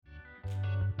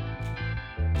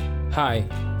Hi,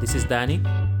 this is Danny.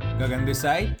 Gagan this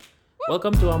side.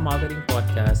 Welcome to our marketing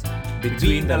podcast,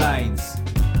 Between the Lines.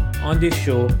 On this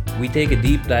show, we take a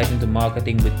deep dive into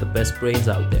marketing with the best brains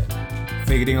out there.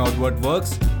 Figuring out what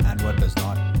works and what does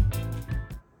not.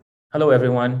 Hello,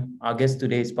 everyone. Our guest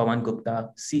today is Pawan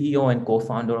Gupta, CEO and co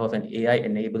founder of an AI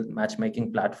enabled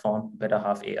matchmaking platform,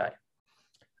 Betterhalf.ai.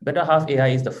 Betterhalf.ai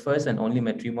is the first and only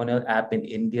matrimonial app in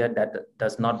India that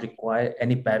does not require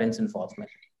any parents' involvement.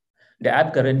 The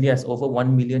app currently has over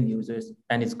 1 million users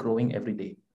and is growing every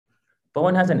day.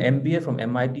 Pawan has an MBA from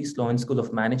MIT Sloan School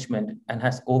of Management and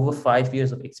has over 5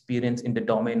 years of experience in the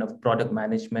domain of product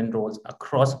management roles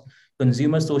across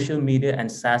consumer social media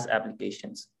and SaaS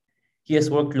applications. He has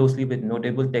worked closely with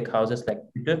notable tech houses like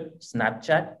Twitter,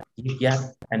 Snapchat, Yik Yak,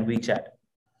 and WeChat.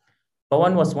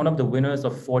 Pawan was one of the winners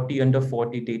of 40 under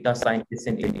 40 data scientists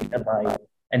in India by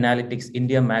Analytics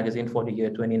India magazine for the year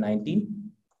 2019.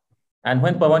 And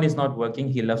when Pawan is not working,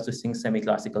 he loves to sing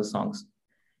semi-classical songs.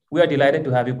 We are delighted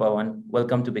to have you, Pawan.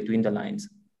 Welcome to Between the Lines.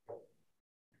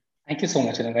 Thank you so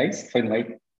much, guys, for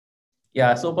inviting.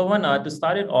 Yeah, so Pawan, to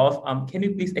start it off, can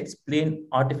you please explain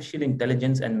artificial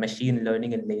intelligence and machine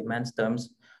learning in layman's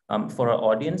terms for our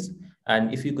audience?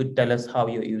 And if you could tell us how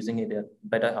you're using it at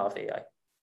Betterhalf AI.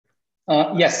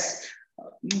 Yes.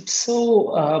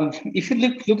 So if you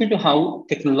look into how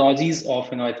technologies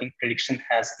of, I think prediction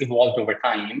has evolved over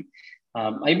time,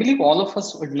 I believe all of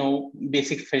us would know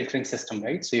basic filtering system,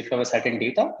 right? So if you have a certain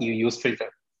data, you use filter,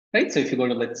 right? So if you go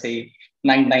to, let's say,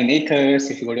 99 acres,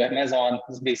 if you go to Amazon,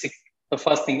 this basic, the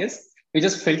first thing is you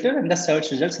just filter and the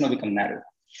search results become narrow.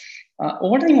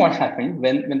 Over time, what happened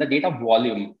when the data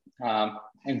volume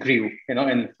grew,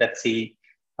 and let's say,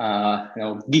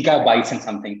 gigabytes and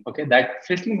something, okay, that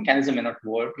filtering mechanism may not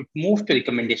work. It moved to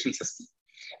recommendation system.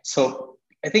 So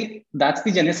I think that's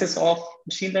the genesis of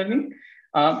machine learning.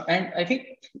 And I think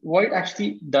what it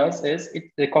actually does is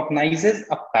it recognizes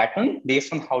a pattern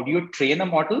based on how do you train a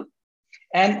model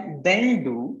and then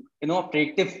do, a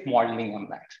predictive modeling on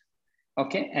that.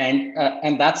 Okay,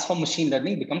 and that's how machine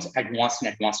learning becomes advanced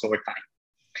and advanced over time.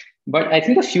 But I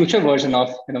think the future version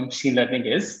of machine learning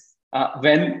is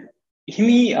when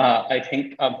I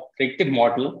think a predictive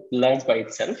model learns by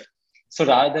itself. So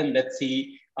rather than, let's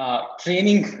see,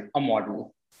 training a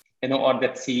model, or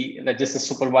let's just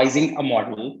supervising a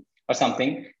model or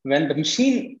something, when the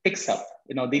machine picks up,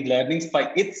 the learnings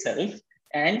by itself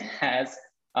and has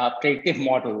a predictive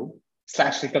model /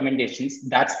 recommendations,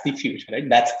 that's the future, right?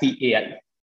 That's the AI.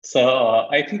 So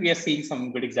I think we are seeing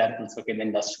some good examples in the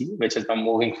industry, which is now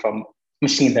moving from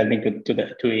machine learning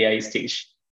to AI stage.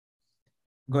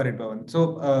 Got it, Pawan.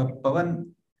 So,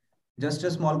 Pawan, just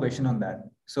a small question on that.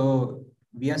 So,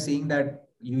 we are seeing that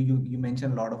you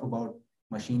mentioned a lot about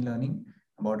machine learning,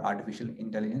 about artificial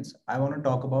intelligence. I want to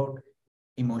talk about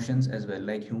emotions as well,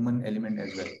 like human element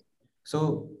as well.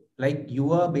 So, like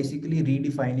you are basically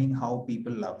redefining how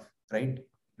people love, right?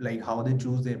 Like how they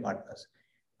choose their partners.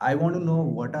 I want to know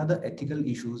what are the ethical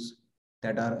issues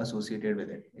that are associated with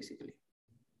it, basically.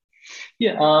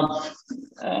 Yeah,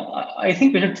 I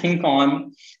think we should think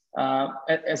on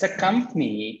as a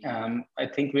company. I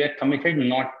think we are committed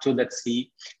not to, let's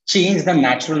see, change the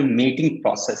natural mating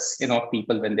process.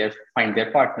 People when they find their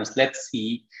partners. Let's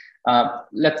see.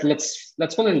 Let's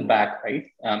go a little back, right?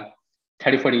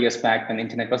 30, 40 years back when the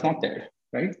internet was not there,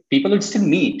 right? People would still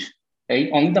meet,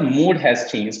 right? Only the mode has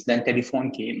changed. Then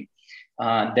telephone came.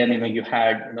 Then you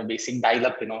had basic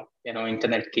dial-up,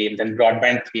 internet came. Then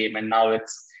broadband came, and now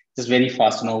it's just very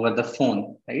fast and over the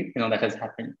phone, right? That has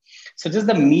happened. So just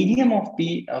the medium of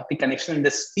the connection and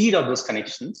the speed of those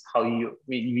connections, how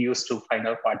we used to find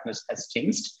our partners has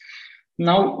changed.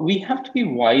 Now we have to be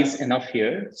wise enough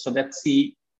here. So let's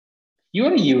see,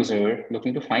 you're a user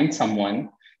looking to find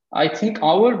someone. I think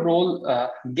our role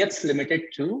gets limited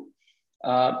to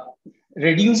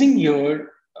reducing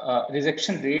your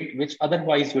rejection rate, which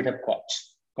otherwise you would have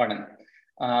gotten.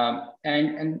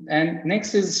 And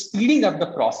next is speeding up the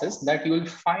process that you will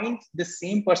find the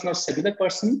same person or similar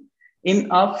person in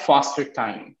a faster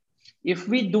time. If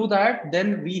we do that,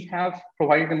 then we have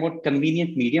provided a more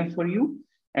convenient medium for you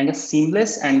and a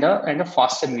seamless and a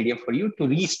faster medium for you to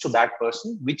reach to that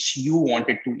person which you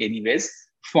wanted to anyways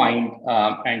find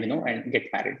and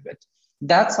get married with.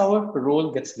 That's our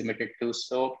role gets limited to.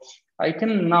 So I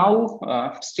can now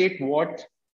state what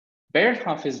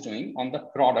Betterhalf is doing on the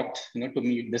product, to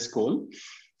meet this goal.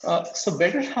 So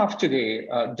Betterhalf today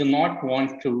do not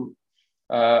want to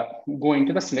go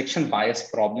into the selection bias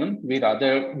problem. We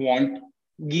rather want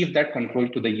give that control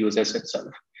to the users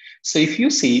itself. So if you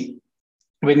see,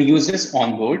 when users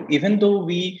onboard, even though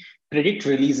we predict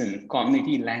religion,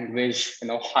 community, language,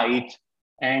 height,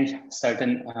 and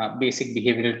certain basic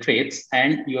behavioral traits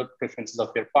and your preferences of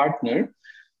your partner.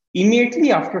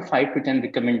 Immediately after 5 to 10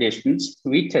 recommendations,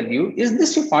 we tell you, is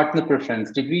this your partner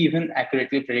preference? Did we even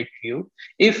accurately predict you?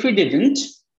 If we didn't,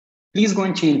 please go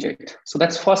and change it. So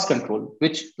that's first control,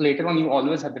 which later on you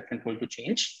always have the control to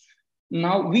change.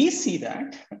 Now we see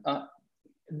that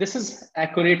this is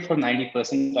accurate for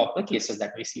 90% of the cases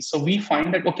that we see. So we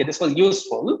find that, okay, this was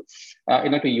useful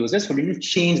to users who didn't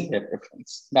change their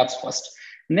preference. That's first.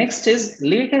 Next is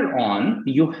later on,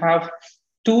 you have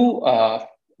two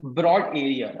broad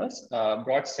areas,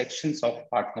 broad sections of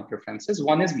partner preferences.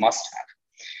 One is must have.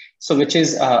 So which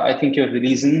is, I think your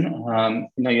religion,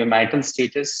 your marital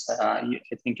status, I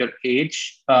think your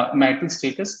age, marital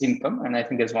status, income, and I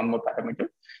think there's one more parameter.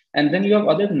 And then you have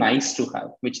other nice to have,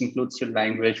 which includes your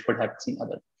language, food habits, and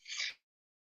other.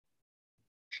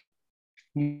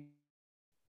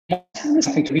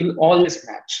 Something we'll always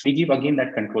match. We give again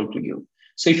that control to you.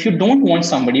 So if you don't want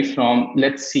somebody from,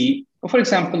 let's see, for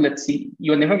example, let's see,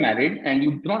 you're never married and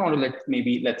you do not want to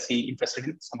let's say, interested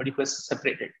in somebody who is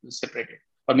separated,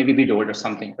 or maybe widowed or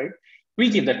something, right? We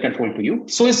give that control to you.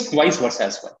 So it's vice versa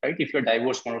as well, right? If you're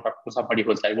divorced, want to talk to somebody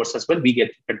who's divorced as well, we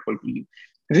get control to you.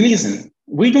 Reason,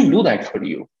 we don't do that for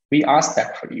you. We ask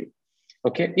that for you.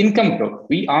 Okay, income growth,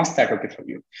 we ask that okay for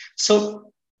you.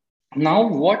 So now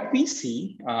what we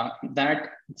see that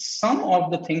some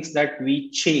of the things that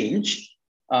we change,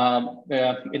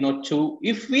 to,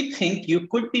 if we think you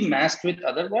could be matched with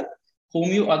other one whom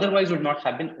you otherwise would not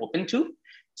have been open to.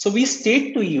 So we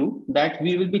state to you that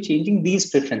we will be changing these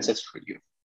preferences for you.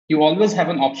 You always have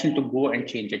an option to go and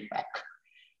change it back.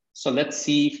 So let's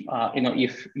see,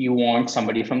 if you want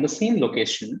somebody from the same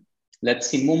location, let's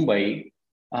say Mumbai,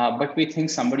 but we think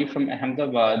somebody from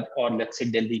Ahmedabad or let's say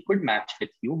Delhi could match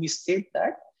with you. We state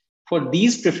that for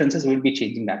these preferences, we'll be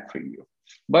changing that for you.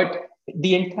 But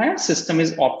the entire system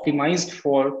is optimized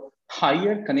for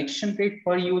higher connection rate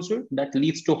per user that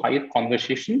leads to higher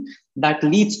conversation, that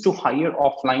leads to higher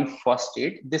offline first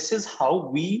date. This is how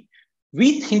we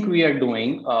think we are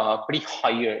doing pretty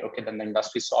higher, okay, than the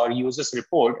industry. So our users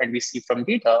report, and we see from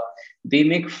data, they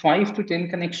make 5 to 10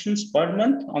 connections per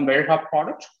month on Betterhalf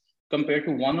product, compared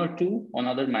to 1 or 2 on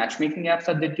other matchmaking apps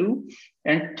that they do.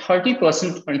 And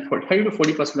 30% and 30 to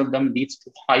 40% of them leads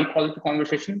to high quality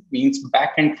conversation, means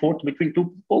back and forth between two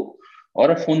people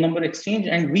or a phone number exchange.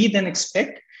 And we then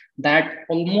expect that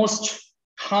almost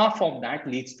half of that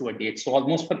leads to a date. So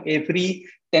almost for every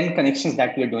 10 connections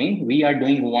that we're doing, we are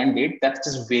doing one date. That's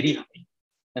just very high,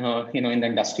 in the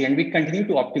industry. And we continue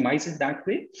to optimize it that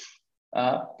way.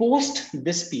 Post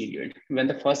this period, when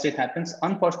the first date happens,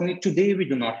 unfortunately, today we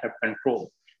do not have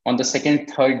control on the second,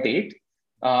 third date.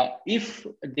 If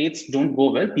dates don't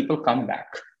go well, people come back.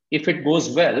 If it goes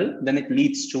well, then it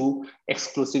leads to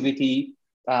exclusivity,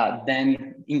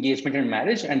 then engagement and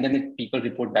marriage, and then people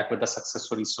report back with a success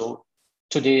story. So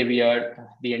today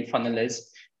the end funnel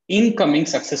is incoming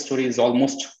success story is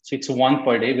almost, so it's 1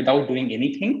 per day without doing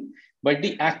anything. But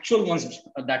the actual ones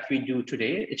that we do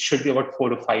today, it should be about 4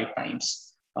 to 5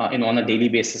 times, on a daily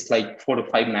basis, like 4 to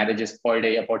 5 marriages per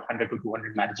day, about 100 to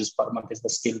 200 marriages per month is the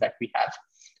scale that we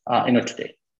have,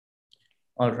 today.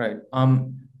 All right.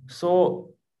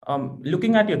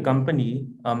 Looking at your company,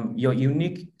 your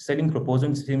unique selling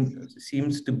proposal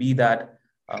seems to be that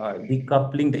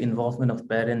decoupling the involvement of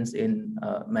parents in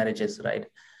marriages, right?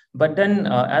 But then,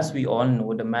 as we all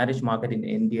know, the marriage market in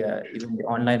India, even the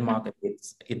online market,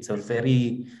 it's a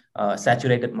very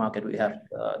saturated market. We have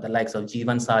the likes of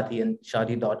Jeevan Sathi and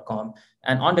Shadi.com.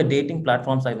 And on the dating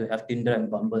platforms, we have Tinder and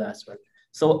Bumble as well.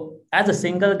 So as a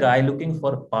single guy looking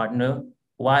for a partner,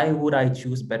 why would I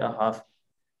choose Betterhalf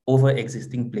over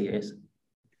existing players?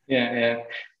 Yeah.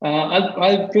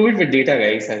 I'll prove it with data,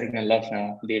 guys. I think I love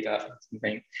data.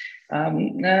 Something.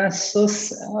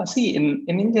 See, in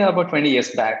India, about 20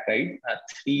 years back, right,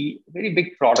 3 very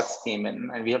big products came in,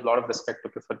 and we have a lot of respect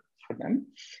for them.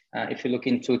 If you look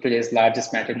into today's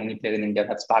largest matrimony player in India,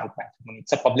 that's Bharat Matrimony.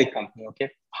 It's a public company, okay?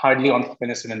 Hardly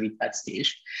entrepreneurs can reach that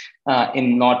stage.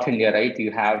 In North India, right,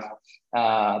 you have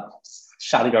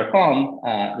Shadi.com,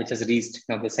 which has reached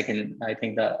the second, I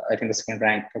think the second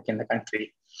rank in the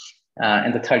country.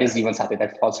 And the third is Jeevan Sathi,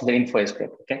 that falls in the Infosys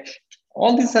group. Okay,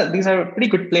 all these are pretty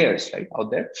good players, right,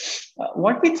 out there.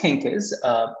 What we think is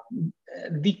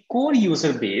the core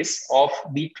user base of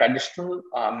the traditional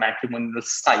matrimonial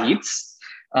sites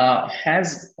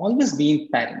has always been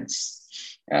parents.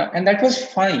 And that was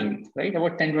fine, right,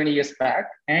 about 10, 20 years back.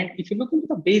 And if you look into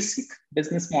the basic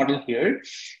business model here,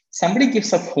 somebody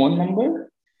gives a phone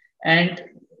number, and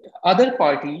other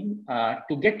party,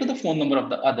 to get to the phone number of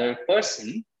the other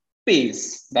person,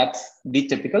 pays. That's the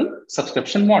typical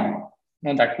subscription model.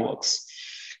 Now that works.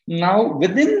 Now,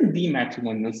 within the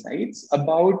matrimonial sites,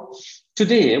 about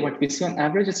today, what we see on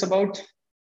average, it's about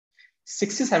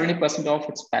 60-70% of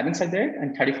its parents are there,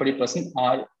 and 30-40%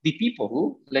 are the people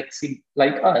who, let's see,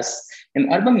 like us,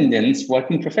 in urban Indians,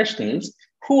 working professionals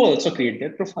who also create their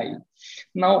profile.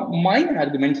 Now, my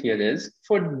argument here is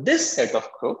for this set of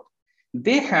group,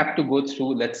 they have to go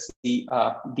through, let's see,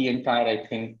 the entire, I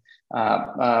think,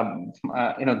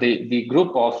 the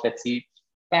group of, let's see,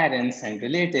 parents and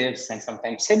relatives and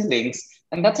sometimes siblings.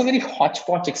 And that's a very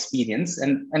hodgepodge experience.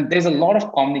 And there's a lot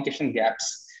of communication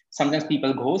gaps. Sometimes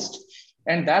people ghost.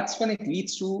 And that's when it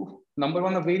leads to, number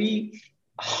one, a very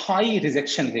high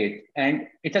rejection rate. And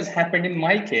it has happened in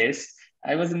my case.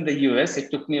 I was in the US.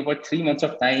 It took me about 3 months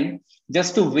of time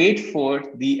just to wait for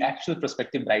the actual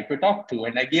prospective bride to talk to.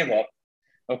 And I gave up.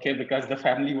 Okay, because the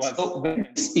family was. So when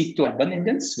we speak to urban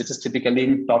Indians, which is typically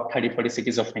in top 30, 40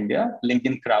 cities of India,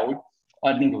 LinkedIn crowd,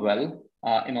 earning well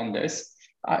in on this,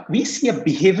 we see a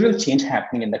behavioral change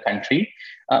happening in the country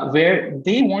where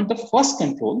they want the first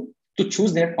control to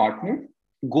choose their partner,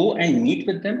 go and meet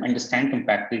with them, understand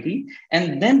compatibility,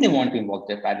 and then they want to involve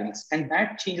their parents. And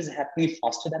that change is happening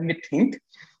faster than we think.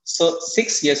 So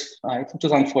 6 years, I think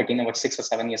 2014, about 6 or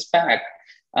 7 years back,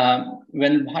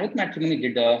 when Bharat Matrimony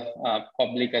did a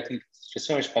public, I think,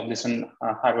 research published in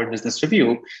Harvard Business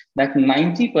Review, that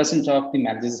 90% of the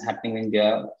marriages happening in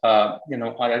India, are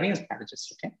arranged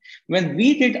marriages. Okay, when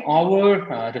we did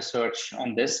our research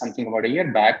on this, something about a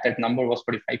year back, that number was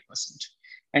 45%.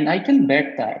 And I can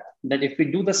bet that if we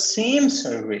do the same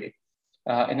survey,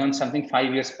 on something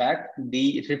 5 years back,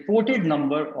 the reported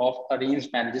number of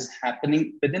arranged marriages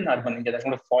happening within urban India, that's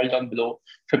going to fall down below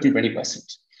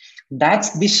 15-20%.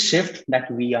 That's the shift that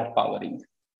we are powering.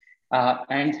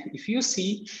 And if you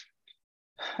see,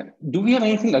 do we have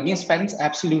anything against parents?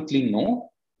 Absolutely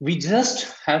no. We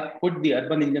just have put the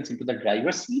urban Indians into the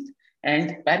driver's seat,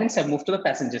 and parents have moved to the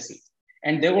passenger seat.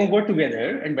 And they won't go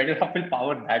together, and Betterhalf will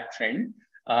power that trend.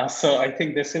 So I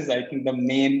think this is, the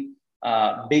main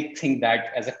big thing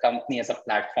that as a company, as a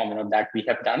platform, that we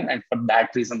have done. And for that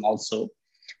reason also,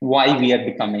 why we are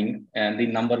becoming the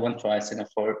number one choice,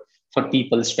 for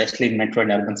people, especially in metro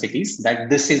and urban cities, that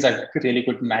this is a really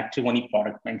good matrimony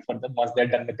product meant for them once they're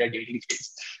done with their dating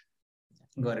phase.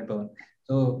 Got it, Pawan.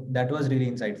 So that was really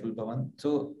insightful, Pawan.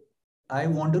 So I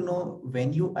want to know,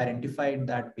 when you identified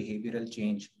that behavioral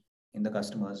change in the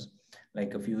customers,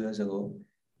 like a few years ago,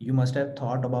 you must have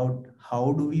thought about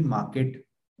how do we market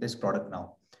this product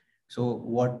now? So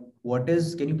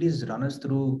can you please run us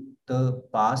through the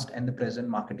past and the present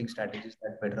marketing strategies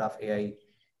that Betterhalf.ai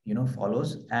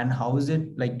follows, and how is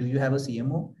it, like, do you have a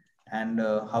CMO, and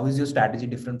how is your strategy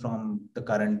different from the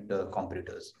current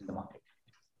competitors in the market?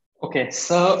 Okay,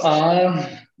 so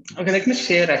let me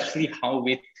share actually how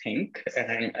we think,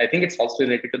 and I think it's also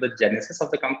related to the genesis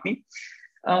of the company.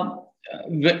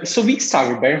 So we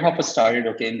started, Betterhalf started,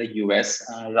 in the US.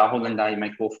 Rahul and I, my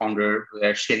co-founder,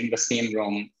 were sharing the same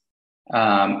room.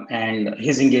 And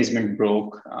his engagement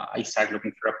broke. I started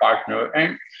looking for a partner.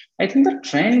 And I think the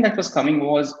trend that was coming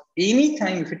was,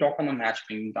 anytime if you talk on a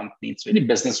matchmaking company, it's really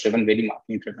business driven, very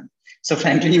marketing driven. So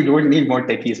frankly, you don't need more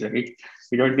techies, right?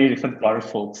 You don't need different product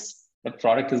folks. The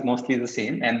product is mostly the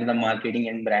same, and the marketing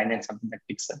and brand and something that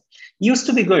picks up used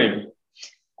to be good.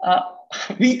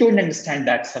 We don't understand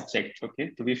that subject,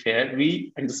 okay? To be fair,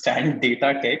 we understand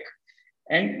data tech,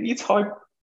 and we thought,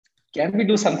 can we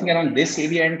do something around this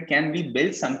area, and can we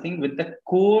build something with the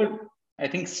core, I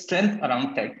think, strength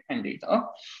around tech and data?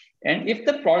 And if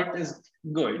the product is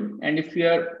good, and if we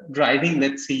are driving,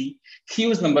 let's see,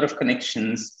 huge number of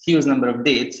connections, huge number of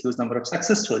dates, huge number of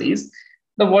success stories,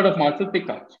 the word of mouth will pick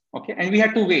up, okay? And we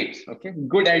had to wait, okay?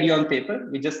 Good idea on paper.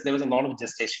 There was a lot of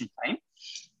gestation time.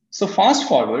 So fast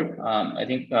forward, I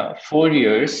think 4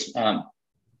 years.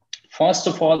 First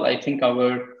of all, I think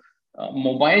our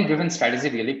mobile-driven strategy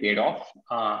really paid off.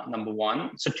 Number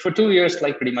one, so for 2 years,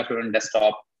 like pretty much we were on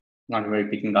desktop, not really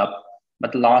picking up.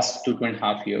 But the last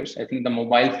 2.5 years, I think the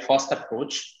mobile-first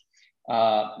approach,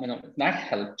 that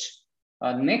helped.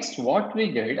 Next, what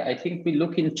we did, I think we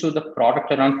look into the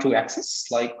product around two axes,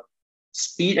 like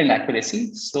speed and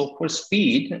accuracy. So for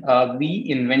speed, we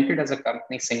invented as a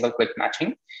company single-click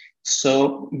matching.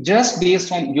 So just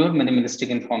based on your minimalistic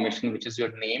information, which is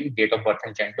your name, date of birth,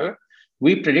 and gender,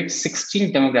 we predict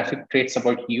 16 demographic traits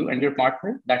about you and your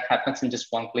partner. That happens in just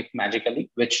one click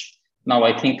magically, which now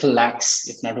I think lakhs,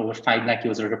 if not over 5 lakh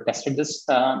users have tested this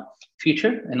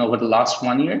feature and over the last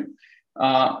 1 year.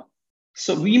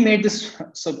 So we made this,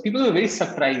 so people were very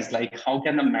surprised, like how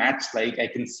can a match, like I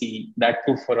can see that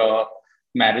too for a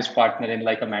marriage partner in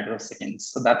like a matter of seconds.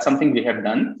 So that's something we have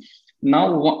done.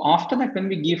 Now, after that, when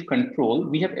we give control,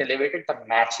 we have elevated the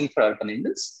matching for urban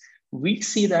Indians. We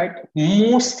see that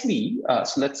mostly,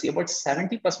 so let's say about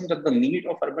 70% of the need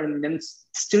of urban Indians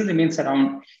still remains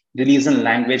around religion,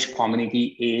 language,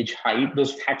 community, age, height,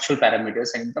 those factual parameters,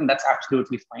 and income. That's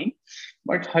absolutely fine.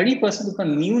 But 30% of the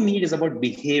new need is about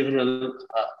behavioral,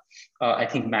 I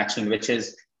think, matching, which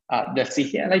is, let's see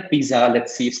here, like pizza.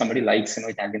 Let's see if somebody likes,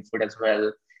 Italian food as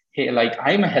well. Hey, like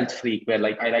I'm a health freak where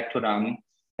like I like to run,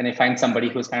 and I find somebody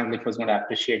who's kind of like who's going to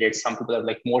appreciate it. Some people are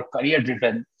like more career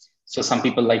driven, so some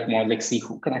people like more like see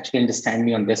who can actually understand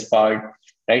me on this part,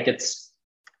 right? It's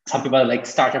some people are like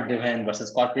startup driven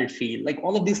versus corporate field, like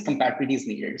all of these compatibilities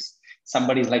needed.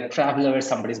 Somebody's like traveler,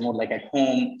 somebody's more like at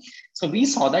home. So we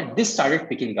saw that this started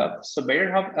picking up. So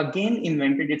Betterhalf again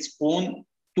invented its own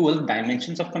 12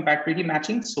 dimensions of compatibility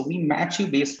matching. So we match you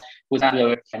based with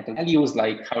your values,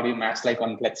 like how do you match like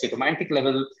on, let's say, romantic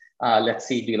level. Let's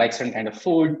see, do you like certain kind of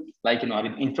food? Like, are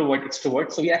you introvert,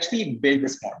 extrovert? So we actually build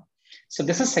this model. So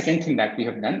this is second thing that we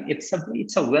have done. It's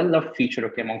a well-loved feature,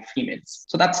 okay, among females.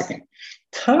 So that's second.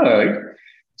 Third,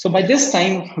 so by this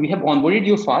time, we have onboarded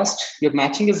you fast. Your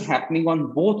matching is happening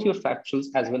on both your factuals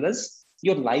as well as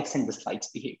your likes and dislikes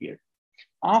behavior.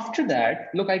 After that,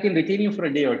 look, I can retain you for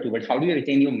a day or two, but how do you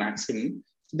retain your maximum?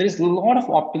 So there is a lot of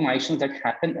optimizations that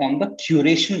happen on the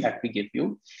curation that we give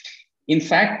you. In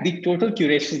fact, the total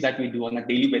curations that we do on a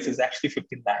daily basis is actually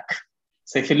 15 lakh.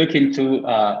 So if you look into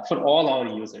for all our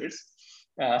users,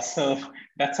 so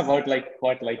that's about like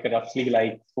what, like roughly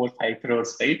like 4-5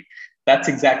 crores, right? That's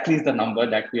exactly the number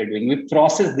that we are doing. We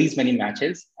process these many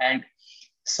matches. And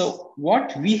so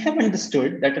what we have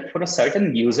understood that for a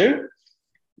certain user,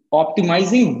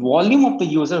 optimizing volume of the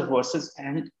user versus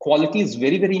and quality is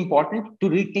very, very important to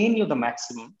retain you the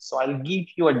maximum. So I'll give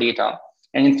you a data.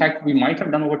 And in fact, we might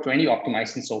have done over 20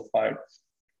 optimizations so far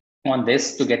on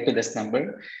this to get to this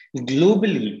number.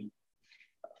 Globally,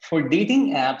 for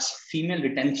dating apps, female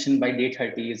retention by day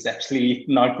 30 is actually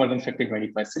not more than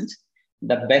 50-20%.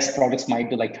 The best products might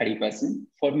do like 30%.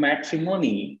 For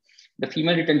matrimony, the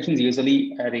female retention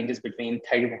usually ranges between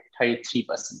 30 to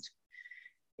 33%.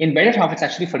 In Betterhalf, it's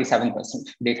actually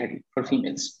 47% day 30 for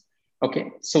females.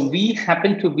 Okay, so we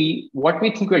happen to be what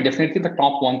we think we're definitely the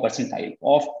top 1 percentile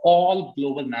of all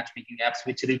global matchmaking apps,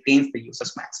 which retains the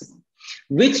user's maximum,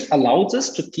 which allows us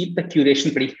to keep the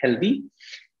curation pretty healthy.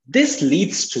 This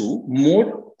leads to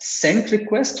more sent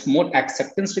requests, more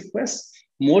acceptance requests,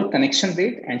 more connection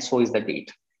rate, and so is the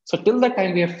date. So till that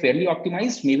time, we are fairly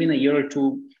optimized. Maybe in a year or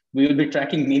two, we will be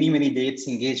tracking many, many dates,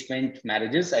 engagement,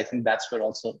 marriages. I think that's where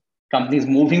also companies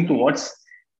moving towards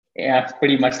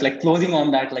pretty much like closing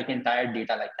on that like entire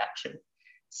data like capture.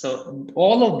 So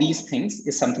all of these things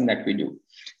is something that we do.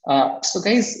 So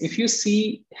guys, if you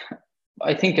see,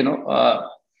 I think,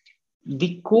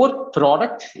 the core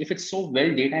product, if it's so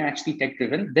well data and actually tech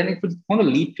driven, then it would want to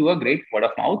lead to a great word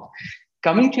of mouth.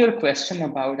 Coming to your question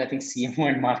about, I think,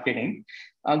 CMO and marketing,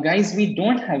 guys, we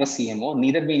don't have a CMO,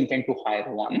 neither we intend to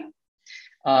hire one.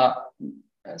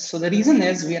 So the reason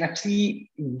is we are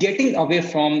actually getting away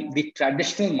from the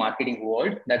traditional marketing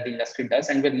world that the industry does,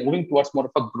 and we're moving towards more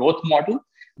of a growth model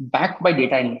backed by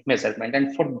data and measurement.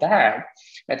 And for that,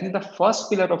 I think the first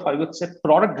pillar of, I would say,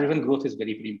 product-driven growth is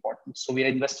very, very important. So we are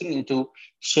investing into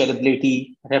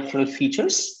shareability, referral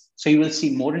features. So you will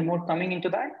see more and more coming into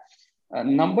that.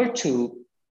 Number two,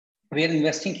 we are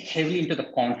investing heavily into the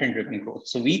content-driven growth.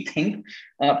 So we think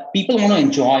people want to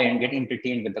enjoy and get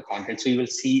entertained with the content. So you will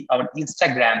see our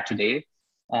Instagram today,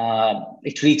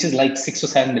 it reaches like 6 or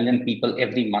 7 million people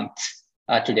every month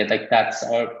today. Like that's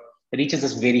our reaches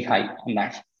is very high on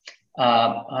that.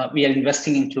 We are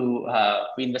investing into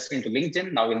we invested into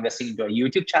LinkedIn. Now we're investing into a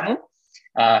YouTube channel,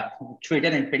 Twitter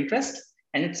and Pinterest,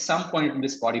 and at some point into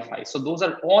Spotify. So those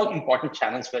are all important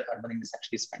channels where urban Indians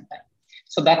actually spend time.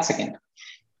 So that's second.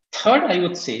 Third, I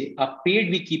would say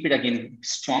paid, we keep it again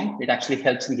strong. It actually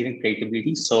helps in giving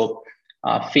credibility. So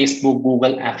Facebook,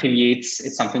 Google affiliates,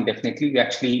 it's something definitely we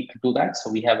actually do that.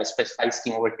 So we have a specialized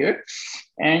team over here.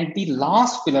 And the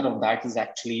last pillar of that is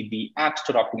actually the app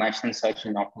store optimization and search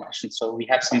engine optimization. So we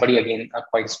have somebody again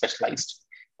quite specialized,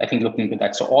 I think, looking into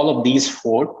that. So all of these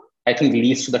four, I think,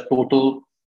 leads to the total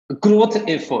growth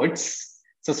efforts.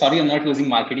 So sorry, I'm not using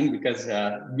marketing because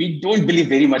we don't believe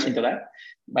very much into that.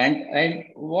 And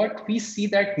what we see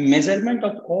that measurement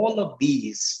of all of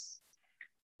these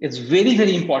is very,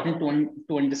 very important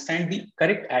to understand the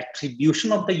correct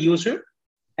attribution of the user.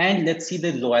 And let's see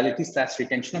the loyalty /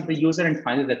 retention of the user, and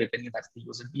finally the revenue that's the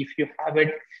user. If you have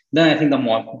it, then I think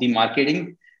the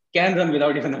marketing can run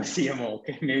without even a CMO.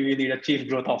 Okay, maybe we need a chief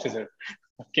growth officer.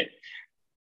 Okay.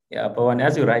 Yeah, Pawan,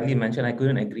 as you rightly mentioned, I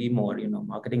couldn't agree more.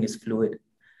 Marketing is fluid.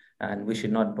 and we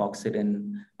should not box it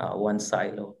in one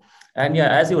silo. And yeah,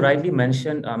 as you rightly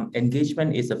mentioned,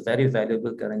 engagement is a very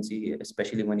valuable currency,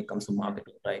 especially when it comes to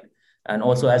marketing, right? And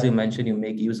also, as you mentioned, you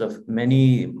make use of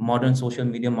many modern social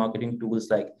media marketing tools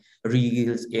like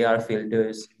Reels, AR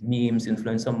filters, memes,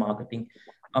 influencer marketing.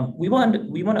 We want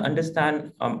to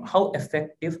understand how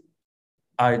effective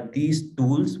are these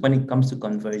tools when it comes to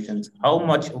conversions?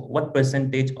 What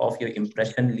percentage of your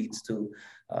impression leads to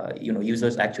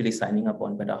users actually signing up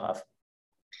on Betterhalf?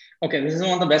 Okay, this is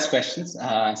one of the best questions.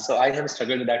 So I have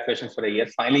struggled with that question for a year.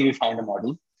 Finally, we found a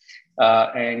model.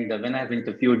 And when I've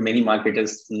interviewed many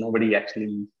marketers, nobody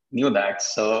actually knew that.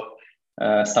 So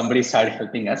somebody started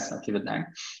helping us with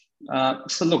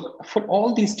that. So look, for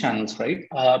all these channels, right?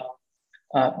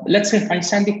 Let's say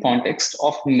understand the context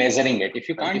of measuring it. If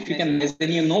you can measure,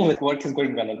 then you know if work is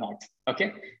going well or not.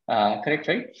 Okay, correct,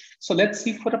 right? So let's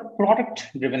see, for a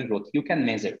product-driven growth, you can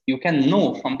measure. You can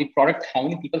know from the product how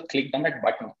many people clicked on that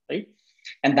button, right?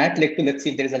 And that led to, let's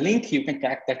see, if there is a link, you can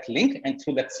track that link, and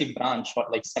through, let's say, branch or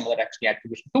like similar actually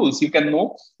attribution tools, you can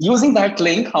know using that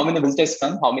link how many visitors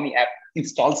come, how many app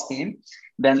installs came,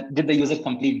 then did the user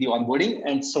complete the onboarding,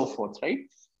 and so forth, right?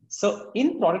 So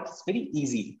in product, it's very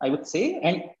easy, I would say.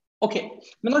 And okay,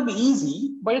 may not be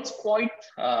easy, but it's quite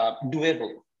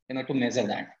doable, to measure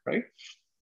that, right?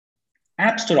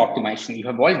 App Store optimization, you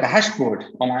have all dashboard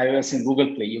on iOS and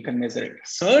Google Play, you can measure it.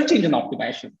 Search engine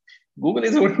optimization, Google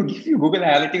is going to give you Google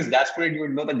Analytics dashboard, you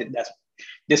would know the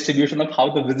distribution of how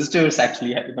the visitors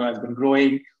actually has been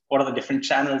growing, what are the different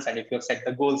channels, and if you have set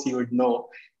the goals, you would know,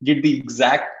 did the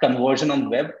exact conversion on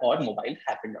web or mobile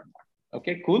happened or not.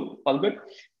 Okay, cool, all good.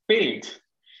 Paid,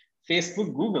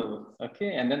 Facebook, Google,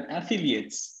 okay, and then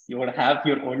affiliates, you would have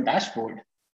your own dashboard,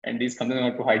 and these companies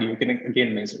want to hide, you can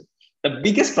again measure. The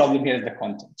biggest problem here is the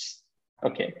content.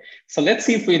 Okay, so let's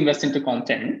see if we invest into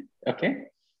content. Okay,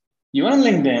 you're on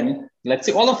LinkedIn, let's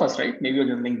say all of us, right? Maybe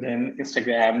you're on LinkedIn,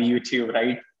 Instagram, YouTube,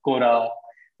 right? Quora,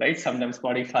 right? Sometimes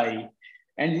Spotify.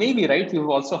 And maybe, right, you've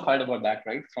also heard about that,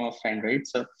 right? From a friend, right?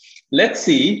 So let's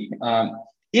see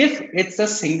if it's a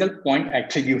single point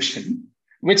attribution,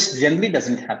 which generally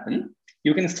doesn't happen,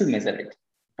 you can still measure it,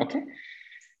 okay?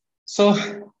 So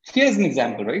here's an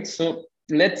example, right? So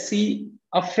let's see,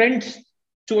 a friend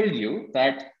told you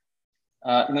that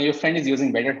your friend is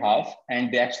using Betterhalf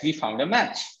and they actually found a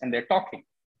match and they're talking.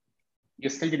 You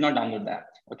still did not download the app,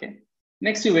 okay?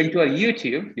 Next, you went to our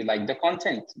YouTube, you liked the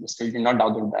content, you still did not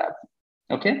download the app,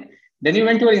 okay? Then you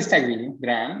went to our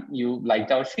Instagram, you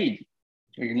liked our feed,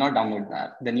 you did not download the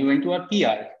app. Then you went to our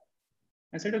PR.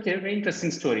 I said, okay, very interesting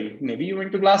story. Maybe you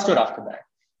went to Glassdoor after that.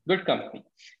 Good company.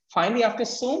 Finally, after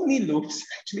so many loops,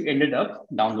 actually ended up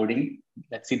downloading,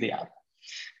 let's see, the app.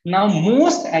 Now,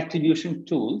 most attribution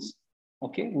tools,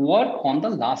 okay, work on the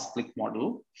last click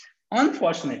model.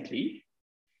 Unfortunately,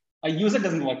 a user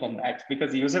doesn't work on that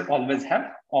because the user always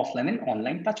have offline and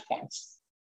online touch points.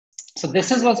 So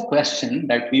this is was question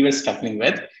that we were struggling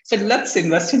with. So let's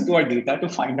invest into our data to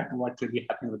find out what really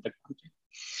happened with the content.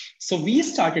 So we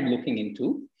started looking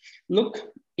into,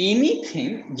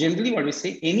 anything, generally what we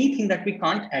say, anything that we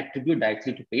can't attribute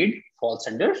directly to paid falls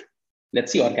under,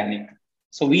 let's see, organic.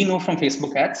 So we know from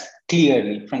Facebook ads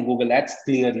clearly, from Google ads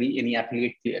clearly, any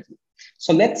affiliate clearly.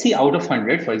 So let's see, out of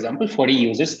 100, for example, 40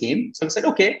 users came. So we said,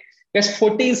 okay, yes,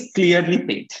 40 is clearly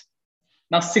paid.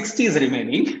 Now 60 is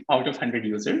remaining out of 100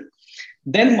 users.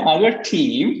 Then our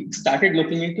team started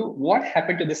looking into what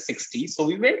happened to the 60. So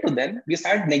we went to them, we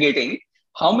started negating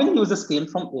how many users came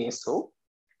from ASO,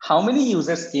 how many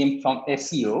users came from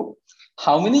SEO,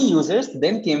 how many users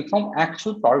then came from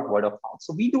actual product word of mouth.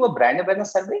 So we do a brand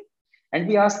awareness survey and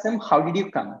we ask them, how did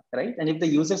you come, right? And if the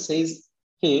user says,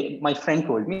 hey, my friend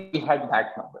told me we had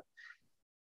that number.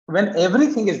 When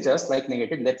everything is just like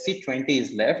negative, let's say 20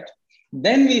 is left,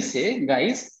 then we say,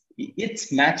 guys,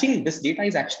 it's matching, this data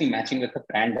is actually matching with the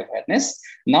brand awareness.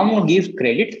 Now we'll give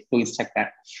credit to Instagram.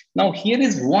 Now here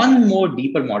is one more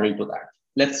deeper model to that.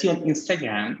 Let's see, on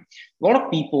Instagram, a lot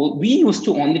of people, we used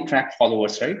to only track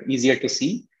followers, right? Easier to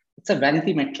see. It's a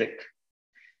vanity metric.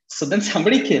 So then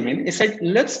somebody came in, he said,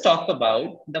 let's talk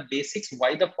about the basics,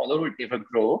 why the follower would ever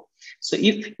grow. So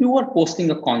if you are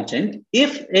posting a content,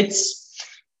 if it's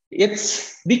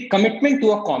the commitment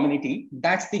to a community,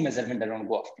 that's the measurement that I want to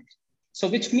go after. So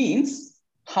which means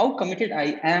how committed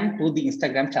I am to the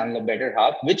Instagram channel of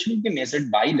Betterhalf, which will be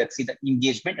measured by, let's see, the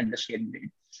engagement and the sharing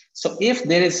rate. So if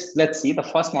there is, let's see, the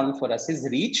first model for us is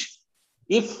reach.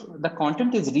 If the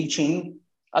content is reaching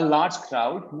a large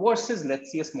crowd versus,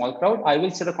 let's see, a small crowd, I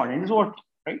will say the content is working,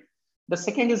 right? The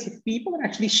second is if people are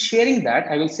actually sharing that,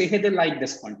 I will say, hey, they like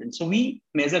this content. So we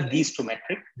measure these two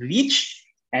metrics, reach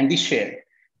and the share.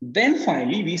 And Then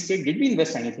finally, we say, did we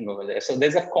invest anything over there? So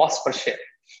there's a cost per share.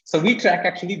 So we track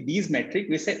actually these metrics.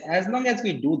 We say, as long as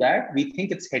we do that, we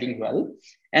think it's heading well.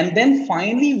 And then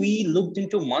finally, we looked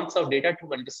into months of data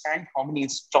to understand how many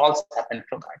installs happened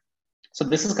from that. So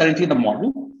this is currently the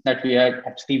model that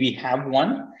we have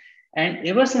one. And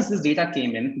ever since this data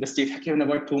came in, this data came in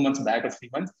about 2 months back or 3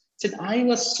 months, said, I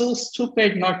was so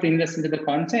stupid not to invest into the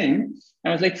content.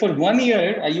 I was like, for 1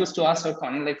 year, I used to ask our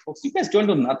content, like, folks, you guys don't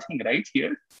do nothing right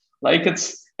here. Like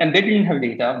and they didn't have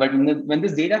data. But when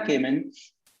this data came in,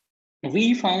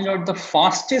 we found out the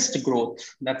fastest growth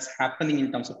that's happening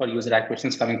in terms of our user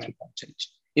acquisitions coming through content,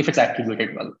 if it's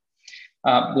attributed well.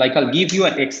 Like I'll give you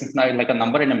an X, like a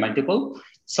number and a multiple.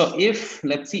 So if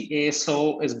let's see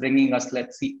ASO is bringing us,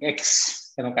 let's see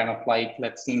X, kind of like,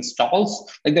 let's see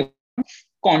installs, like the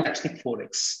context like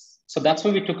 4X. So that's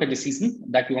why we took a decision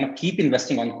that we want to keep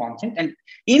investing on content. And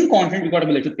in content, we got to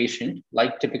be a little patient.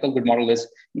 Like typical good model is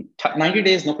 90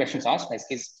 days, no questions asked. Guys,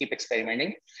 keep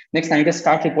experimenting. Next 90 days,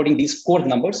 start reporting these core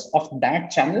numbers of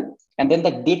that channel. And then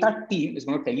the data team is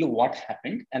going to tell you what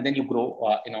happened. And then you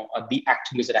grow, the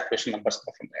active user acquisition numbers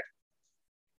from there.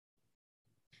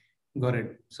 Got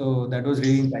it. So that was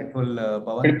really insightful,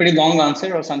 Pawan. Pretty long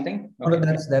answer or something. Okay. No,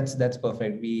 that's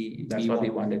perfect. That's what we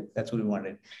wanted. That's what we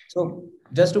wanted. So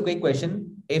just a quick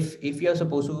question: if you're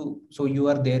supposed to, so you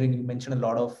are there and you mentioned a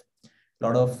lot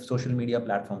of social media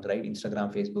platforms, right?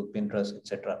 Instagram, Facebook, Pinterest,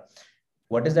 etc.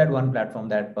 What is that one platform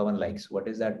that Pawan likes? What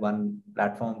is that one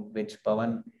platform which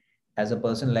Pawan as a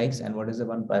person likes, and what is the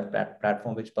one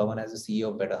platform which Pawan as the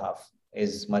CEO of Betterhalf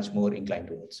is much more inclined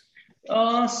towards?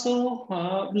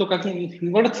 Look, again,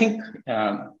 you got to think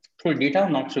through data,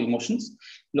 not through emotions.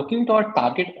 Looking to our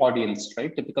target audience,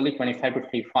 right? Typically 25 to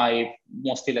 35,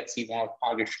 mostly, let's see, more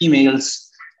target females,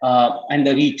 and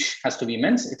the reach has to be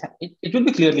immense. It will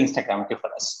be clearly Instagram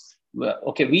for us.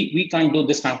 Okay, we can't do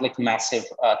this kind of like massive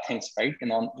things, right?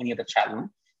 On any other channel.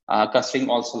 Considering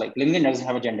also like LinkedIn doesn't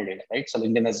have a gender data, right? So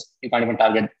LinkedIn is, you can't even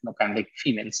target kind of like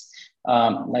females.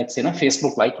 Let's say,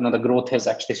 Facebook, like, the growth is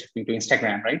actually shifting to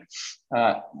Instagram, right?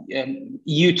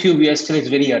 YouTube, we are still, it's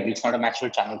very early. It's not a mature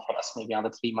channel for us. Maybe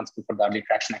another 3 months before the early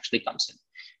traction actually comes in.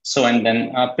 So, and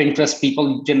then Pinterest,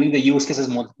 people generally, the use case is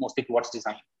mostly towards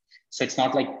design. So it's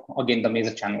not like, again, the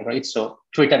major channel, right? So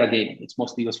Twitter, again, it's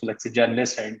mostly useful, let's say,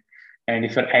 journalists, and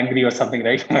if you're angry or something,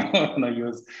 right,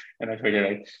 use Twitter,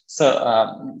 right? So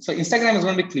Instagram is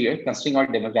going to be clear, considering our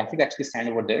demographic actually stand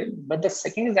over there. But the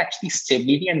second is actually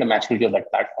stability and the maturity of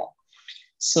that platform.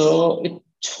 So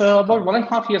about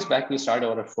 1.5 years back, we started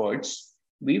our efforts.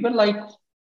 We were like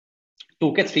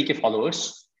 2K, 3K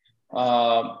followers.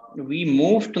 We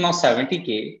moved to now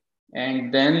 70K.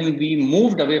 And then we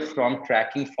moved away from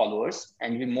tracking followers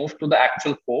and we moved to the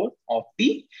actual core of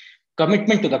the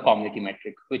commitment to the community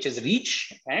metric, which is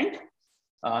reach and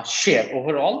share,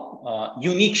 overall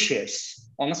unique shares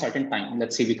on a certain time.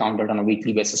 Let's say we count it on a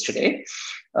weekly basis today.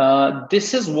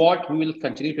 This is what we will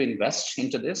continue to invest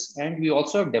into this. And we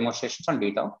also have demonstrations on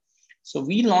data. So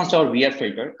we launched our VR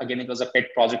filter. Again, it was a pet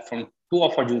project from 2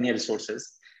 of our junior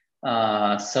resources.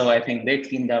 So I think they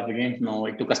cleaned up. We didn't know.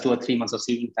 It took us 2 or 3 months of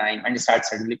seeding time, and it started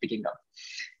suddenly picking up.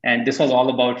 And this was all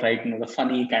about, right, the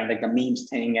funny kind of like the memes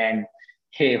thing, and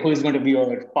hey, who is going to be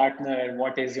your partner?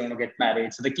 What is you want to get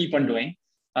married? So they keep on doing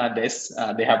this.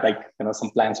 They have like some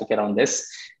plans to get around this.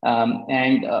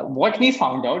 And what we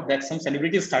found out that some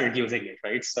celebrities started using it,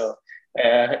 right? So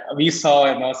we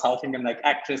saw South Indian like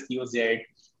actress use it.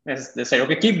 They said,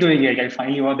 okay, keep doing it. And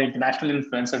finally, the international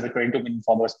influencer with 22 million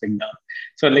followers picked up.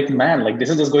 So like, man, like this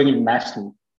is just going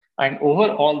international. And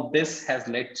overall, this has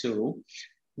led to,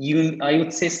 I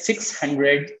would say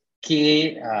 600K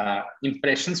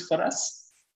impressions for us.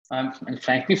 And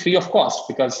frankly, free of cost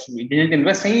because we didn't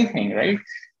invest anything, right?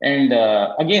 And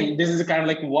again, this is kind of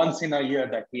like once in a year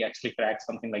that we actually crack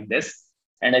something like this.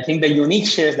 And I think the unique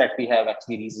shares that we have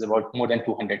actually reaches about more than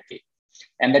 200K.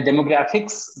 And the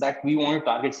demographics that we want to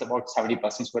target is about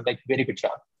 70%. So like very good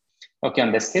job. Okay,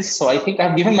 on this case. So I think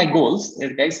I've given my goals.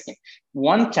 Guys,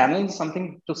 one channel is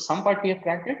something to some part we have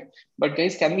cracked it, but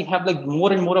guys, can we have like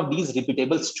more and more of these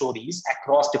repeatable stories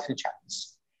across different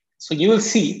channels? So you will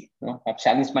see, I've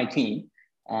challenged my team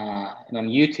on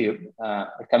YouTube.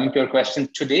 Coming to your question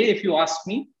today, if you ask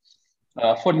me,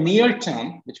 for near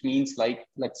term, which means like,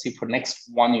 let's see, for next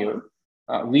 1 year,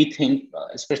 we think,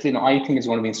 especially I think it's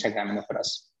going to be Instagram for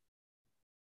us.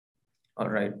 All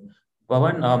right.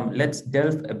 Pawan, let's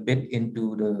delve a bit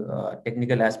into the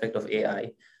technical aspect of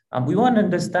AI. We want to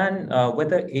understand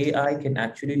whether AI can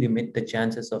actually limit the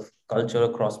chances of cultural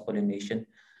cross-pollination.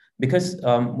 Because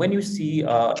when you see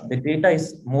the data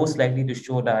is most likely to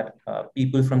show that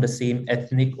people from the same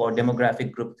ethnic or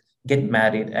demographic group get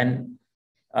married? And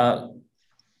uh,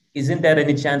 isn't there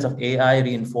any chance of AI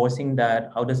reinforcing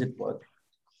that? How does it work?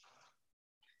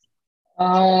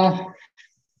 Uh,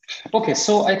 okay,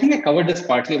 so I think I covered this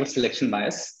partly about selection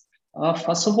bias.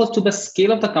 First of all, to the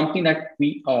scale of the company that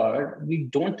we are, we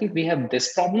don't think we have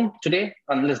this problem today,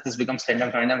 unless this becomes 10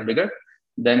 times bigger,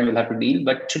 then we'll have to deal.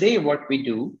 But today, what we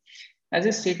do, as I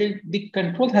stated, the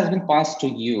control has been passed to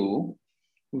you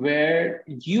where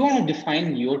you want to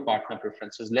define your partner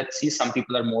preferences. Let's see, some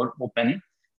people are more open.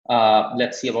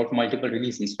 Let's see about multiple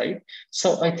reasons, right?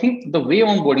 So I think the way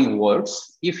onboarding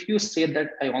works, if you say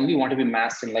that I only want to be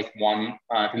masked in like one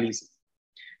release,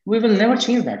 we will never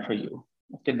change that for you.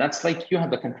 Okay, that's like you have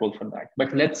the control for that.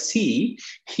 But let's see,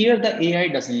 here the AI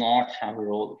does not have a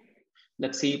role.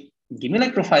 Let's see, give me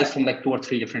like profiles from like 2 or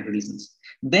 3 different reasons.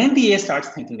 Then the AI starts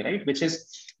thinking, right, which is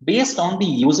based on the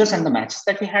users and the matches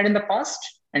that we had in the past,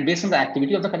 and based on the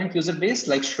activity of the current user base,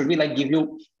 like should we like give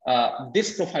you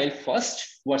this profile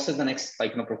first versus the next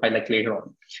like profile like later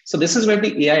on. So this is where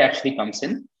the AI actually comes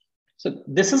in. So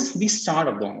this is the start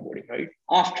of the onboarding, right?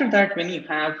 After that, when you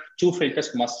have two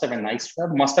filters, must have and nice to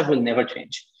have, must have will never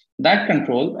change. That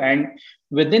control, and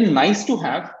within nice to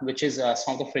have, which is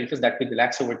some of the filters that we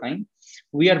relax over time,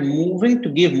 we are moving to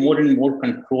give more and more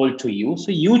control to you. So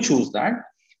you choose that.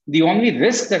 The only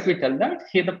risk that we tell them,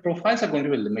 hey, the profiles are going to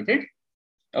be limited.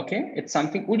 Okay, it's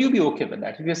something. Would you be okay with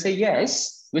that? If you say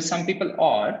yes, which some people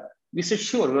are, we say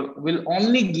sure. We'll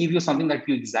only give you something that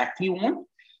you exactly want.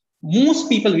 Most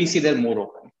people we see they're more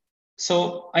open.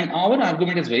 So, and our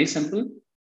argument is very simple.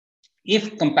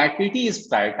 If compatibility is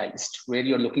prioritized, where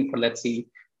you're looking for, let's say,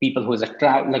 people who is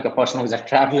like a person who is a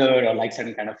traveler or like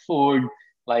certain kind of food,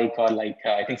 like or like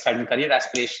I think certain career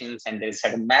aspirations, and there's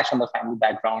certain match on the family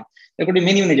background. There could be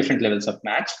many different levels of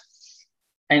match.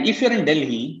 And if you're in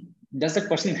Delhi, does that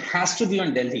person has to be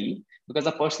on Delhi? Because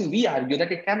the person we argue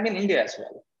that it can be in India as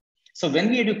well. So when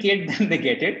we educate them, they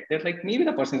get it. They're like, maybe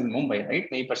the person is in Mumbai, right?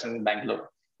 Maybe the person is in Bangalore.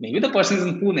 Maybe the person is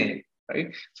in Pune,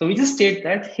 right? So we just state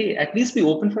that, hey, at least be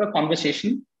open for a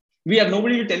conversation. We have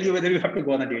nobody to tell you whether you have to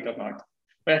go on a date or not.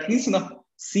 But at least,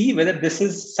 see whether this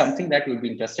is something that you'll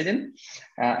be interested in.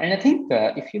 And I think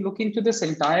if you look into this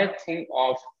entire thing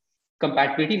of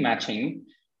compatibility matching,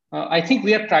 I think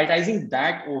we are prioritizing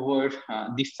that over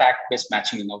the fact-based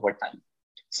matching over time.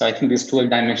 So I think these 12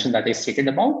 dimensions that I stated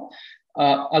about.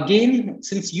 Again,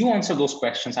 since you answer those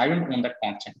questions, I don't own that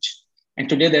content. And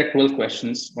today there are 12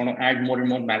 questions. We're going to add more and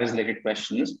more marriage-related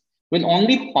questions. We'll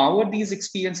only power these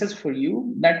experiences for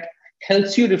you that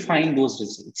helps you refine those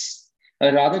results.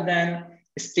 Rather than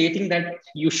stating that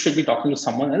you should be talking to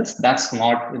someone else, that's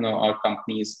not our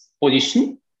company's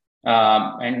position.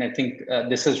 And I think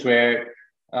this is where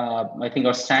I think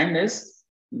our stand is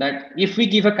that if we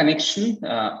give a connection,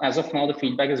 as of now, the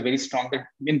feedback is very strong that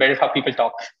in Betterhalf people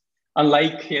talk.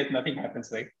 Unlike here, nothing happens,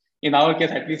 right? In our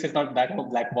case, at least it's not that whole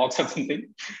black box or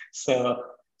something. So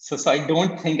I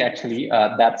don't think actually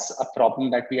that's a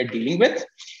problem that we are dealing with.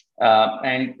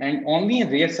 And only in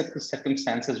rare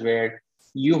circumstances where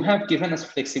you have given us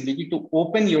flexibility to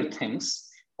open your things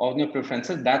or your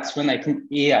preferences, that's when I think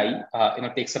AI,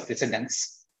 takes a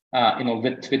precedence,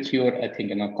 with your, I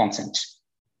think, consent.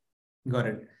 Got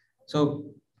it. So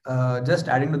just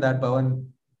adding to that, Pawan,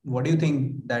 what do you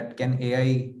think that can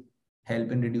AI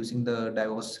help in reducing the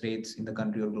divorce rates in the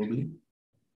country or globally?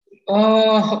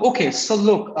 Okay, so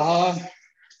look,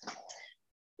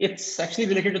 it's actually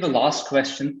related to the last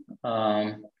question.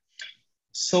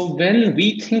 So when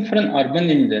we think for an urban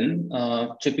Indian,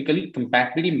 typically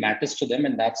compatibility matters to them,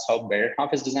 and that's how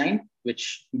Betterhalf is designed,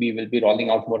 which we will be rolling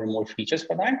out more and more features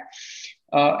for that.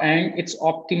 And it's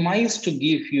optimized to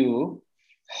give you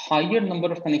higher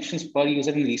number of connections per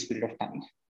user in this period of time.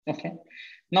 Okay.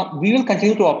 Now we will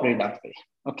continue to operate that way.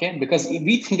 Okay, because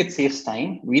we think it saves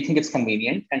time, we think it's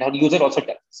convenient, and our user also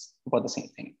tells us about the same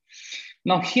thing.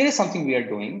 Now, here is something we are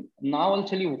doing. Now, I'll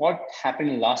tell you what happened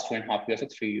in the last 2.5 years or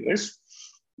 3 years.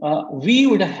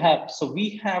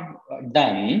 We have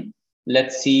done,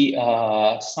 let's see,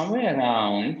 somewhere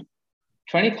around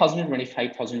 20,000 to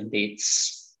 25,000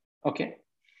 dates. Okay.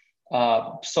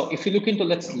 So if you look into,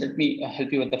 let me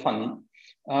help you with the fun.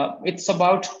 It's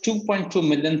about 2.2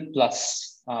 million plus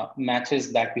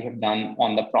matches that we have done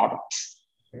on the product.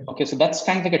 Okay, so that's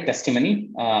kind of like a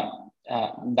testimony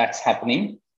that's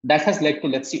happening. That has led to,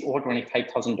 let's see, over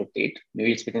 25,000 to date.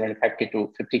 Maybe it's between 25K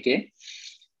to 50K.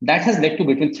 That has led to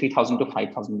between 3,000 to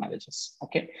 5,000 marriages.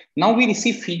 Okay, now we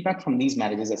receive feedback from these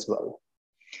marriages as well.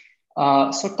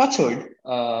 So touchwood,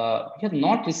 we have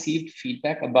not received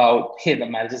feedback about, hey, the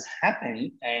marriages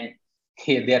happened and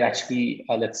hey, they're actually,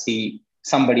 let's see,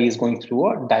 somebody is going through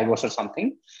a divorce or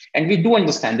something. And we do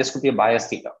understand this could be a biased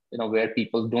data, where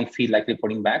people don't feel like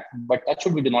reporting back, but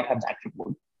actually we do not have that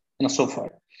report, so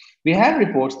far. We have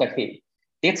reports that, hey,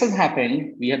 dates has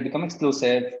happened, we have become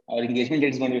exclusive, our engagement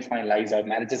date is going to be finalized, our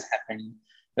marriages happen,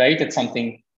 right? It's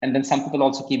something. And then some people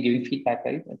also keep giving feedback,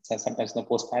 right? It's sometimes the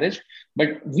post-marriage.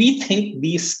 But we think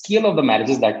the scale of the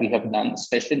marriages that we have done,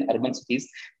 especially in urban cities,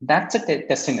 that's a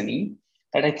testimony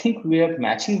that I think we are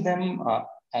matching them,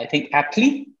 I think,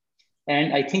 aptly.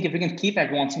 And I think if we can keep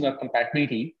advancing our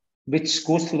compatibility, which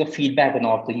goes through the feedback and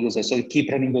all of the users, so we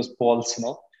keep running those polls,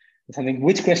 something,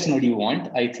 which question would you want?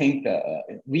 I think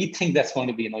we think that's going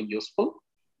to be, useful.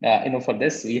 For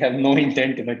this, we have no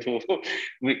intent, to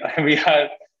we are,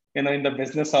 in the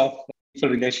business of a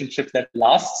relationship that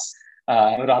lasts,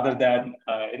 rather than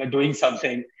doing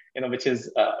something, which is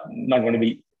not going to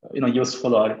be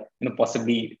useful, or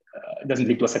possibly doesn't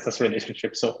lead to a successful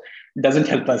relationship. So it doesn't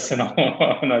help us,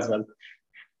 as well.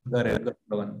 Got it.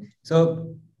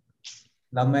 So,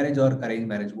 love marriage or arranged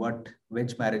marriage?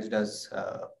 Which marriage does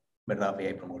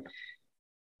Betterhalf.ai promote?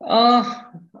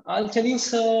 I'll tell you,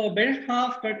 so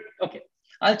Betterhalf, but okay.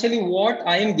 I'll tell you what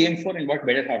I am game for and what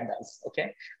Betterhalf does.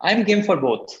 Okay, I'm game for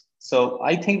both. So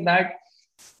I think that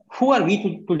who are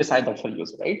we to decide that for you,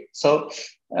 right? So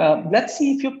let's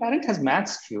see if your parent has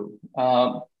matched you.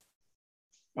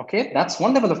 Okay, that's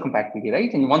one level of compatibility,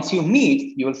 right? And once you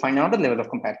meet, you will find another level of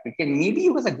compatibility, and maybe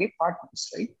you guys are great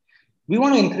partners, right? We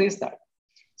want to increase that.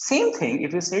 Same thing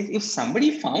if you said, if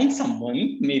somebody found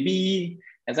someone, maybe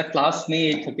as a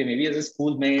classmate, okay, maybe as a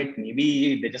schoolmate,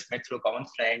 maybe they just met through a common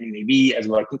friend, maybe as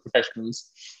working professionals,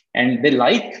 and they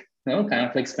like, kind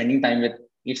of like spending time with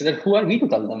each other, who are we to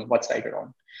tell them what's right or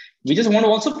wrong? We just want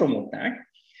to also promote that.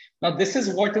 Now, this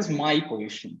is what is my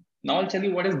position. Now I'll tell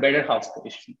you what is Betterhalf's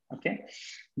position, okay?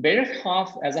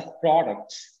 Betterhalf as a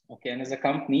product, okay, and as a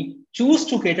company, choose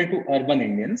to cater to urban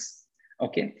Indians,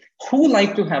 okay, who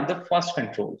like to have the first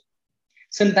control.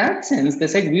 So in that sense, they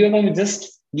said, we are going to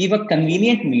just give a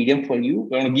convenient medium for you.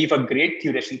 We're going to give a great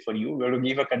curation for you. We're going to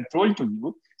give a control to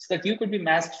you so that you could be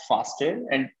masked faster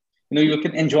and, you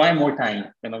can enjoy more time,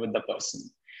 with the person.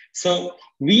 So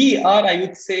we are, I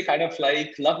would say, kind of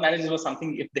like love marriages was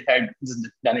something, if they had just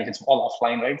done it, it's all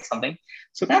offline, right? Something.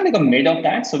 So kind of like a mid of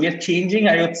that. So we are changing,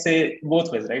 I would say,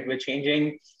 both ways, right? We're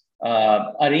changing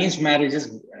arranged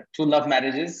marriages to love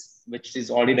marriages, which is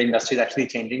already the industry is actually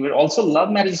changing. We're also love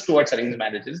marriages towards arranged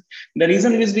marriages. The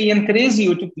reason is we encourage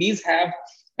you to please have,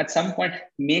 at some point,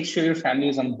 make sure your family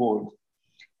is on board.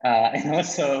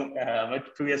 So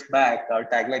 2 years back, our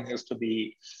tagline used to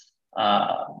be,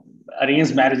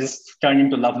 arranged marriages turned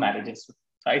into love marriages. So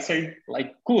I said,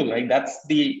 like, cool, like that's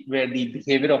where the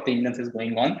behavior of the Indians is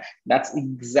going on. That's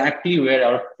exactly where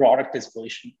our product is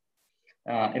positioned,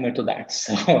 to that.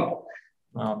 So,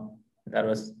 wow, that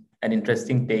was an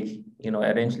interesting take.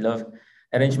 Arranged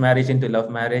marriage into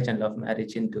love marriage, and love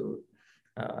marriage into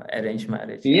arranged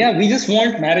marriage. Yeah, we just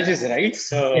want marriages, right?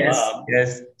 So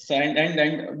yes. So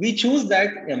and we choose that.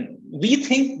 We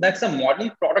think that's a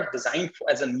modern product designed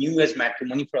as a new age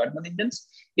matrimony for urban Indians.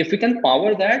 If we can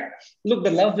power that, look, the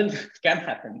love can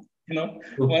happen.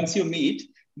 Once you meet.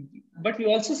 But we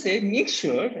also say make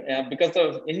sure, because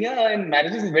of India and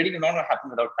marriages and wedding are not happen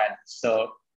without parents.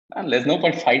 So there's no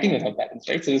point fighting without parents,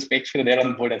 right? So just make sure they're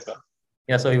on board as well.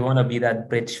 Yeah, so you want to be that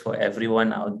bridge for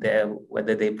everyone out there,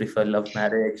 whether they prefer love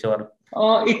marriage or...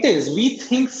 It is. We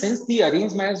think since the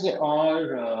arranged marriage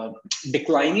are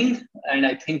declining, and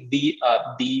I think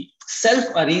the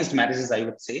self-arranged marriages, I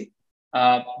would say,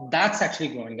 that's actually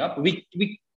growing up. We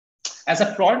as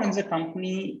a product, as a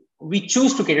company, we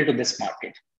choose to cater to this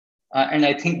market, and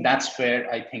I think that's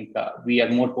where I think we are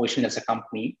more positioned as a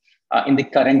company in the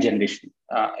current generation,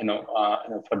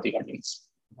 for the audience.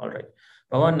 All right.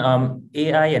 Pawan,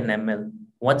 AI and ML,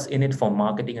 what's in it for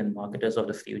marketing and marketers of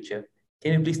the future?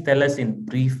 Can you please tell us in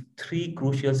brief 3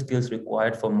 crucial skills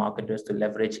required for marketers to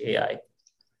leverage AI?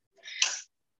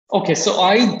 Okay, so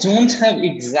I don't have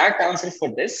exact answer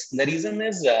for this. The reason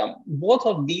is both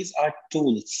of these are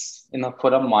tools,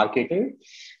 for a marketer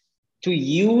to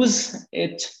use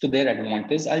it to their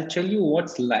advantage. I'll tell you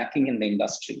what's lacking in the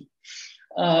industry.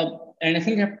 And I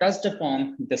think I've touched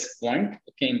upon this point,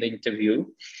 okay, in the interview.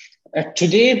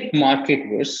 Today,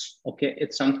 marketers, okay,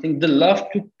 it's something they love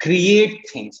to create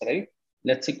things, right?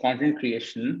 Let's say content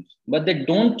creation, but they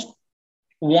don't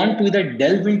want to either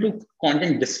delve into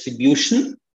content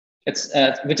distribution,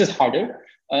 which is harder.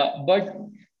 But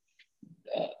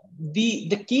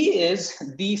the key is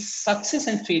the success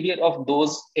and failure of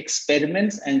those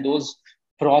experiments and those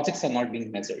projects are not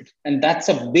being measured. And that's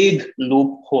a big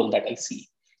loophole that I see.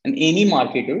 And any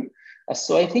marketer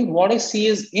So I think what I see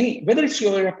is whether it's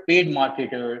you're a paid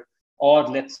marketer or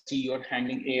let's see you're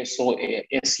handling ASO,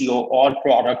 SEO or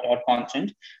product or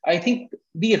content, I think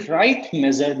the right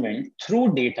measurement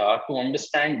through data to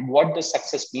understand what does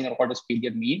success mean or what does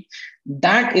failure mean,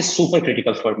 that is super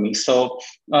critical for me. So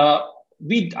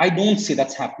I don't see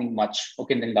that's happening much,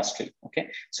 okay, in the industry. Okay,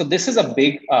 so this is a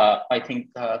big I think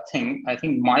thing. I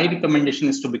think my recommendation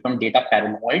is to become data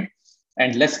paranoid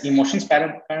and less emotions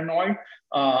paranoid.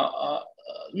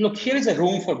 Look, here is a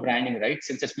room for branding, right?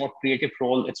 Since it's more creative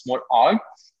role, it's more art.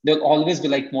 They'll always be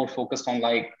like more focused on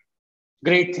like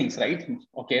great things, right?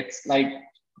 Okay, it's like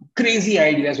crazy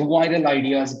ideas, viral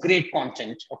ideas, great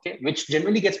content, okay, which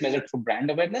generally gets measured through brand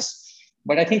awareness.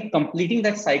 But I think completing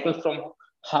that cycle from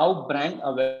how brand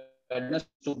awareness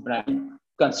to brand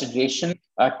consideration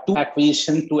to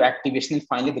acquisition to activation and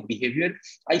finally the behavior,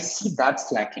 I see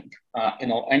that's lacking,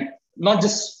 and not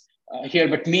just here,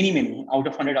 but many out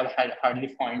of 100, I'll hardly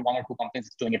find one or two companies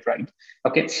doing it right.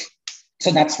 Okay,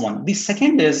 so that's one. The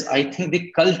second is, I think the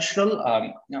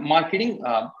cultural marketing,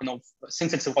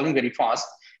 since it's evolving very fast,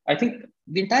 I think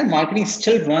the entire marketing is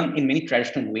still run in many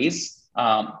traditional ways.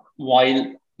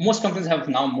 While most companies have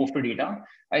now moved to data,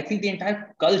 I think the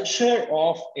entire culture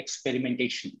of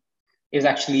experimentation is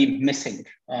actually missing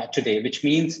today, which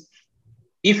means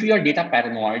if you are data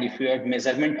paranoid, if you are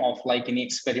measurement of like any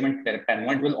experiment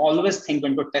paranoid, will always think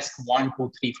going to test 1,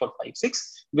 2, 3, 4, 5,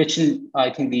 6, which in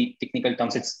I think the technical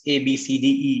terms it's A, B, C, D,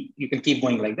 E. You can keep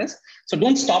going like this. So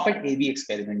don't stop at A, B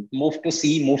experiment. Move to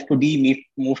C, move to D,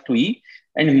 move to E.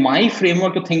 And my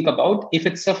framework to think about, if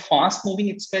it's a fast moving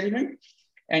experiment,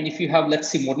 and if you have, let's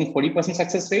say, more than 40%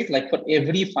 success rate, like for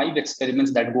every 5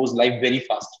 experiments that goes live very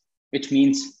fast, which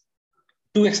means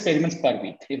 2 experiments per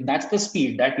week. If that's the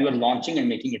speed that you are launching and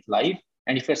making it live,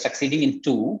 and if you're succeeding in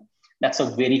 2, that's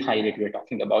a very high rate we're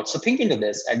talking about. So think into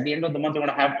this. At the end of the month, you're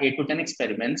going to have 8 to 10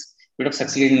 experiments. You would have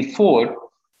succeeded in 4.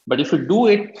 But if you do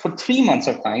it for 3 months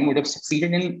of time, you would have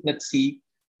succeeded in, let's see,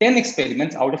 10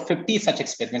 experiments out of 50 such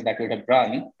experiments that you would have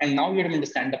run. And now you would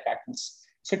understand the patterns.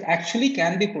 So it actually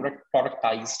can be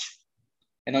productized.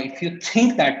 If you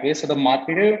think that way, so the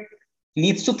marketer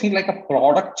needs to think like a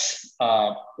product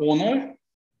owner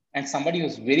and somebody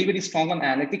who's very strong on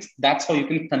analytics. That's how you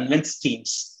can convince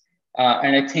teams.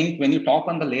 And I think when you talk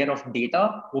on the layer of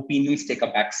data, opinions take a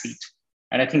back seat.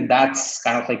 And I think that's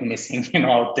kind of like missing,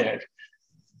 out there.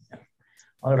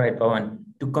 All right, Pawan.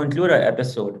 To conclude our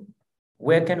episode,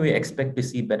 where can we expect to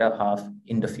see Betterhalf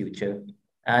in the future?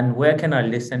 And where can our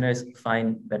listeners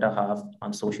find Betterhalf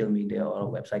on social media or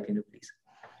website? Can you please?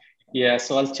 Yeah,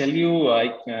 so I'll tell you,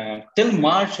 till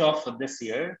March of this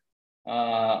year,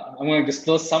 I'm going to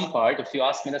disclose some part. If you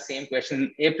ask me the same question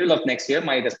in April of next year,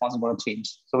 my response is going to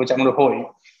change. So which I'm going to hold.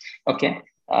 Okay.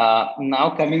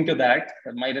 Now coming to that,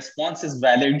 my response is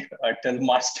valid till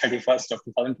March 31st of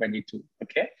 2022.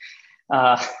 Okay.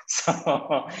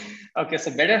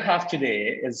 So Betterhalf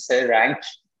today is ranked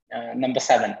number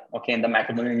 7, okay, in the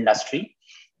matrimonial industry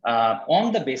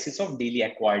on the basis of daily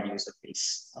acquired user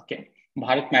base. Okay.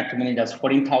 Bharat Matrimony does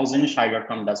 14,000,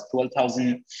 Shai.com does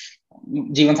 12,000,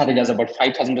 Jeevan Sathi does about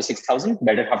 5,000 to 6,000,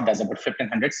 Betterhalf does about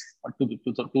 1,500 or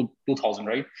 2,000,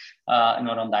 right?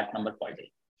 Around that number per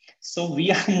day. So we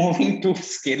are moving to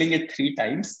scaling it 3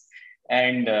 times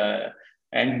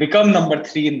and become number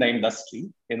 3 in the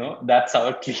industry. That's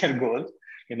our clear goal,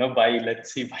 by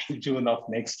June of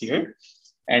next year.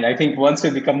 And I think once we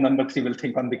become number 3, we'll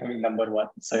think on becoming number 1.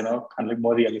 So, kind of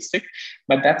more realistic.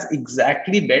 But that's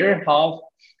exactly Betterhalf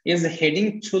is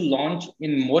heading to launch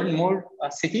in more and more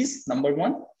cities. Number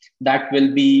 1, that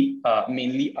will be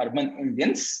mainly urban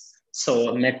Indians.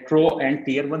 So metro and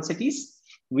tier 1 cities.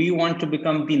 We want to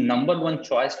become the number 1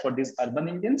 choice for these urban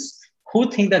Indians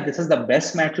who think that this is the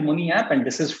best matrimony app and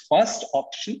this is first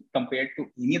option compared to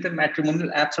any other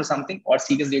matrimonial apps or something or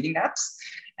serious dating apps.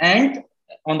 And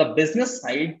on the business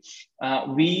side,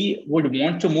 we would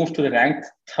want to move to the rank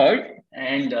 3rd.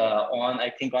 And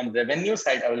on revenue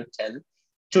side, I will tell,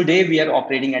 today we are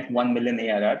operating at 1 million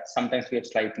ARR. Sometimes we have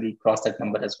slightly crossed that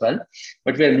number as well.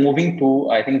 But we are moving to,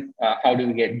 how do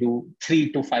we do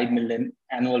 3 to 5 million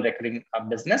annual recurring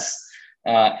business?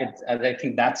 I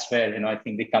think that's where, I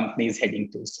think the company is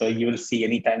heading to. So you will see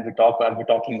anytime we talk, I'll be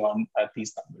talking on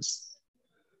these numbers.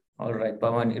 All right,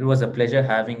 Pawan, it was a pleasure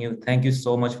having you. Thank you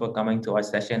so much for coming to our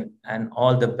session and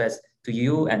all the best to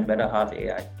you and Betterhalf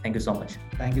AI. Thank you so much.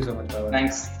 Thank you so much, Pawan.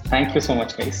 Thanks. Thank you so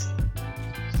much, guys.